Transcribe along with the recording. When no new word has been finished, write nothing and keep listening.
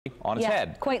on its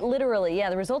head. Quite literally, yeah.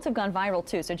 The results have gone viral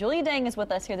too. So Julia Dang is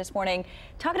with us here this morning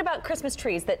talking about Christmas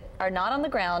trees that are not on the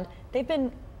ground. They've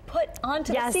been put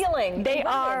onto the ceiling. They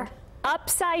are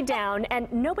upside down,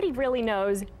 and nobody really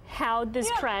knows how this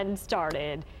trend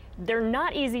started. They're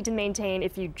not easy to maintain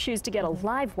if you choose to get a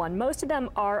live one. Most of them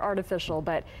are artificial,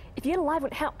 but if you get a live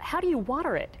one, how do you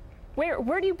water it?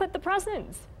 Where do you put the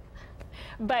presents?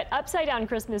 But upside down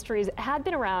Christmas trees had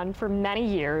been around for many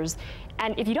years,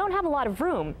 and if you don't have a lot of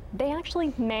room, they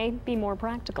actually may be more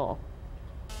practical.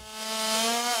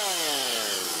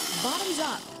 Bottoms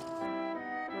up.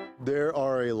 There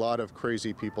are a lot of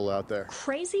crazy people out there.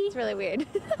 Crazy? It's really weird.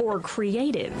 Or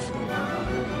creative?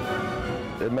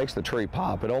 It makes the tree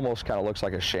pop. It almost kind of looks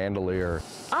like a chandelier.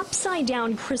 Upside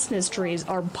down Christmas trees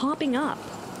are popping up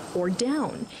or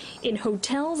down in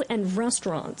hotels and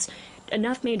restaurants.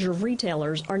 Enough major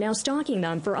retailers are now stocking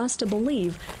them for us to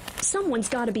believe someone's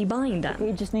got to be buying them.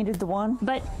 We just needed the one.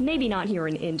 But maybe not here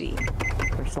in Indy.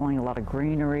 They're selling a lot of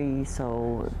greenery,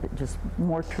 so just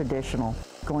more traditional,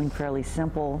 going fairly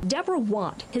simple. Deborah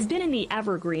Watt has been in the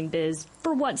evergreen biz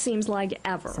for what seems like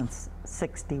ever. Since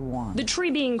 61. The tree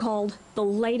being called the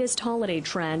latest holiday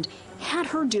trend had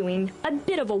her doing a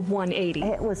bit of a 180.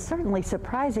 It was certainly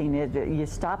surprising. You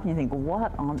stop and you think,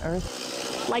 what on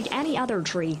earth? Like any other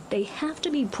tree, they have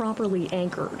to be properly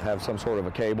anchored. Have some sort of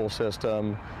a cable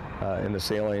system in the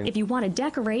ceiling. If you want to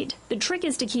decorate, the trick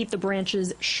is to keep the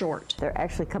branches short. They're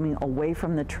actually coming away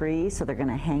from the tree, so they're going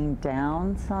to hang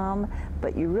down some,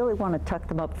 but you really want to tuck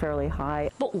them up fairly high.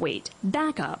 But wait,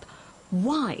 back up.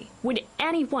 Why would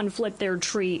anyone flip their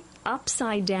tree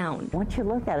upside down? Once you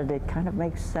look at it, it kind of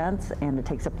makes sense, and it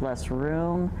takes up less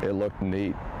room. It looked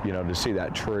neat, you know, to see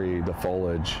that tree, the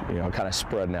foliage, you know, kind of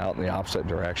spreading out in the opposite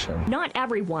direction. Not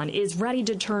everyone is ready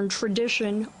to turn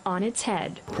tradition on its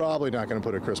head. Probably not going to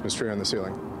put a Christmas tree on the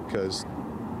ceiling because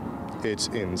it's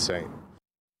insane.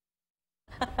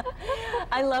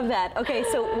 I love that. Okay,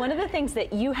 so one of the things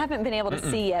that you haven't been able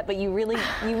to see yet, but you really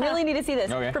need to see this.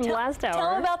 Okay. From last hour.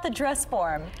 Tell them about the dress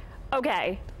form.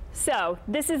 Okay, so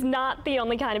this is not the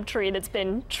only kind of tree that's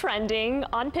been trending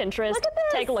on Pinterest. Look at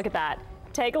this. Take a look at that.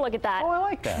 Take a look at that. Oh, I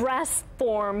like that. Dress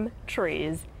form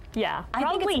trees. Yeah, I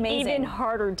think it's probably amazing. even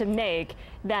harder to make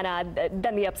than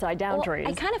the upside down trees.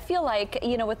 I kind of feel like,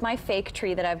 you know, with my fake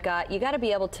tree that I've got, you got to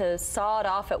be able to saw it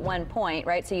off at one point,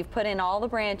 right? So you've put in all the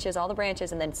branches,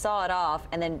 and then saw it off,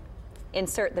 and then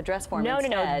insert the dress form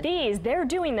instead. No. They're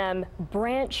doing them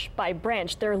branch by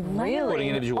branch. They're layering Putting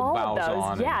individual all boughs of those.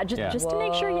 on. Yeah, just to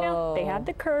make sure, you know, they have Whoa.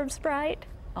 the curves right.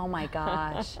 Oh my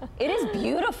gosh. It is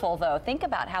beautiful though. Think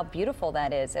about how beautiful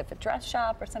that is. If a dress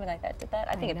shop or something like that did that,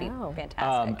 I think it'd be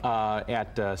fantastic.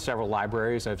 At several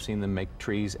libraries, I've seen them make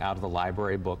trees out of the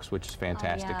library books, which is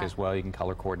fantastic as well. You can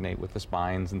color coordinate with the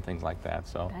spines and things like that.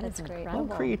 So That is great.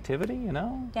 incredible. creativity, you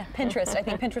know. Yeah, Pinterest. I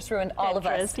think Pinterest ruined all of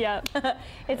us. Yeah.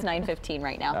 It's 9:15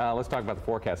 right now. Let's talk about the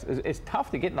forecast. It's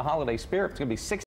tough to get in the holiday spirit. It's going to be 60